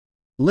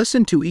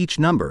Listen to each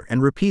number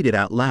and repeat it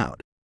out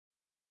loud.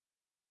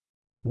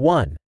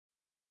 1,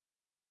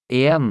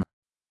 1,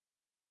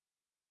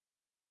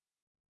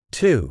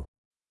 2,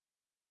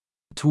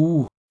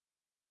 2,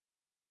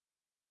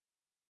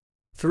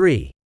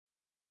 3,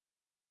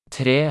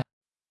 3,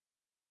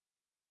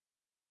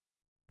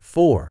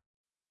 4,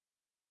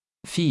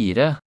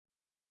 4,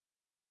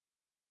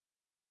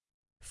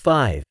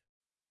 5,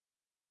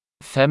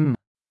 5,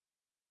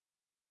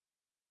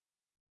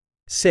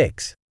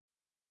 6,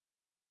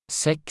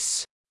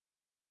 6,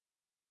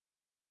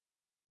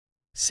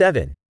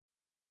 7,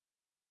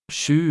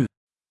 7,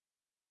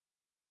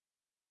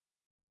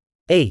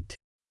 8,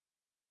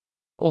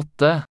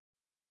 8,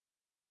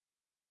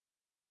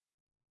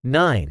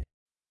 9,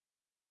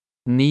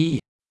 9,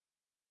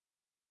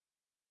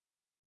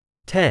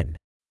 10,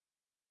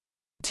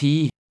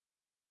 10,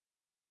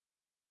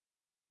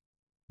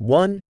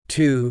 1,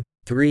 2,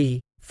 3,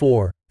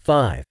 4,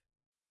 5,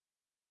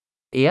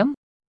 1,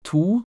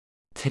 2,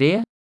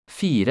 3,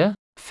 4,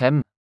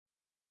 5,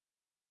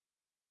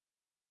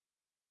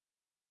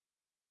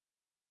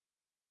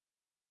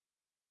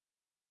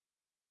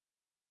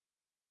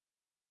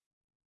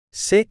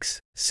 6,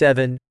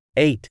 7,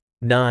 8,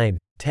 9,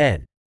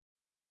 10,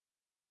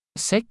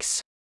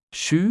 6,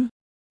 7, 8,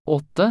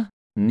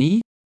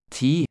 9,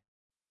 10,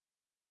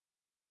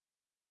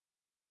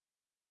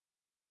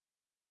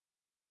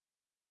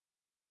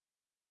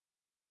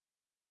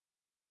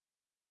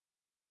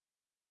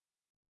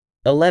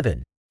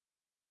 11,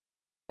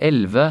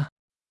 11,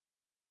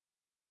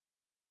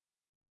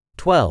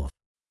 12,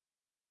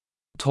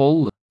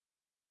 12,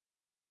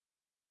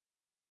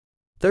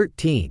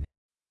 13,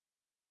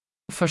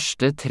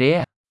 første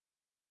 3,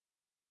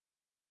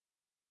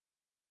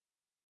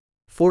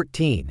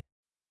 14,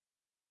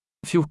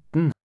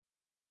 14,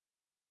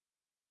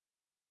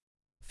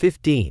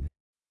 15,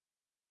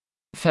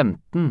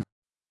 15,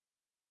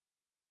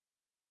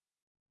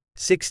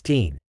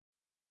 16,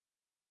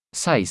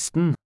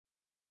 16,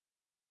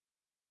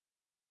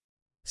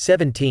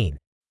 17,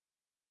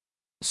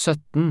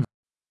 17,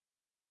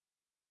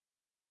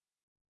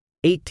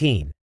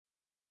 18,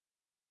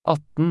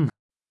 18,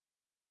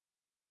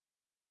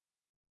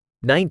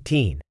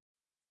 19,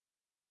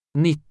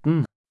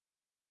 19,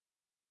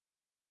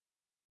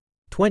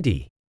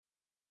 20,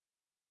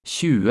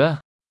 20,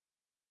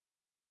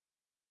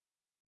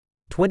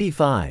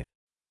 25,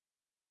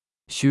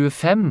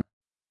 25,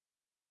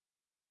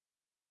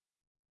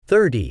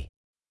 30,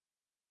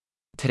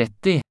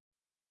 30,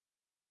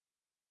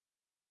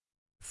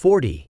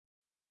 40,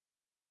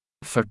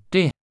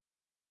 40,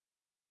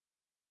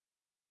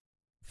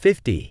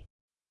 50,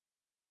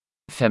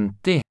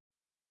 50,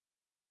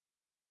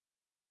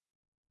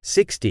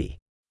 60,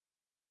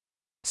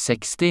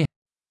 60,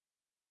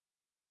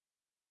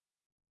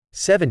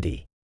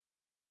 70,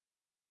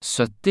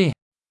 70,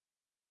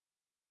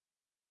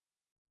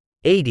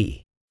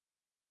 80,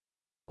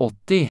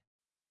 80,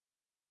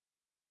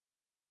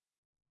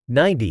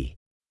 90,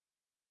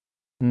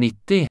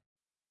 90,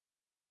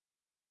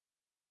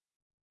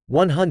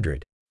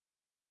 100,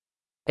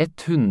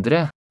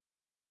 100,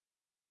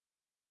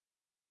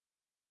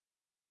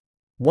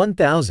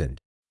 1000,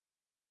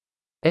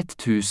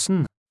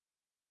 1000,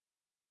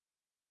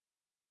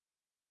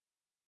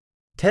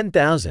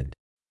 10,000,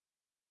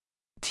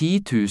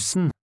 10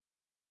 000,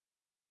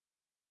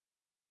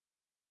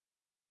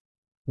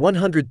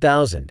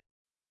 100,000,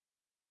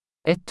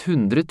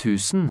 100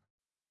 000,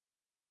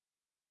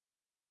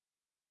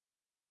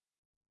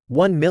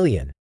 1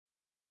 million.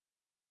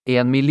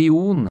 1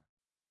 million.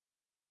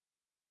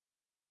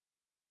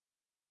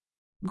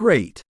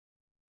 Great!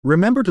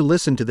 Remember to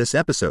listen to this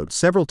episode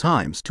several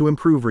times to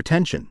improve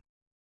retention.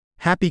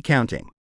 Happy counting!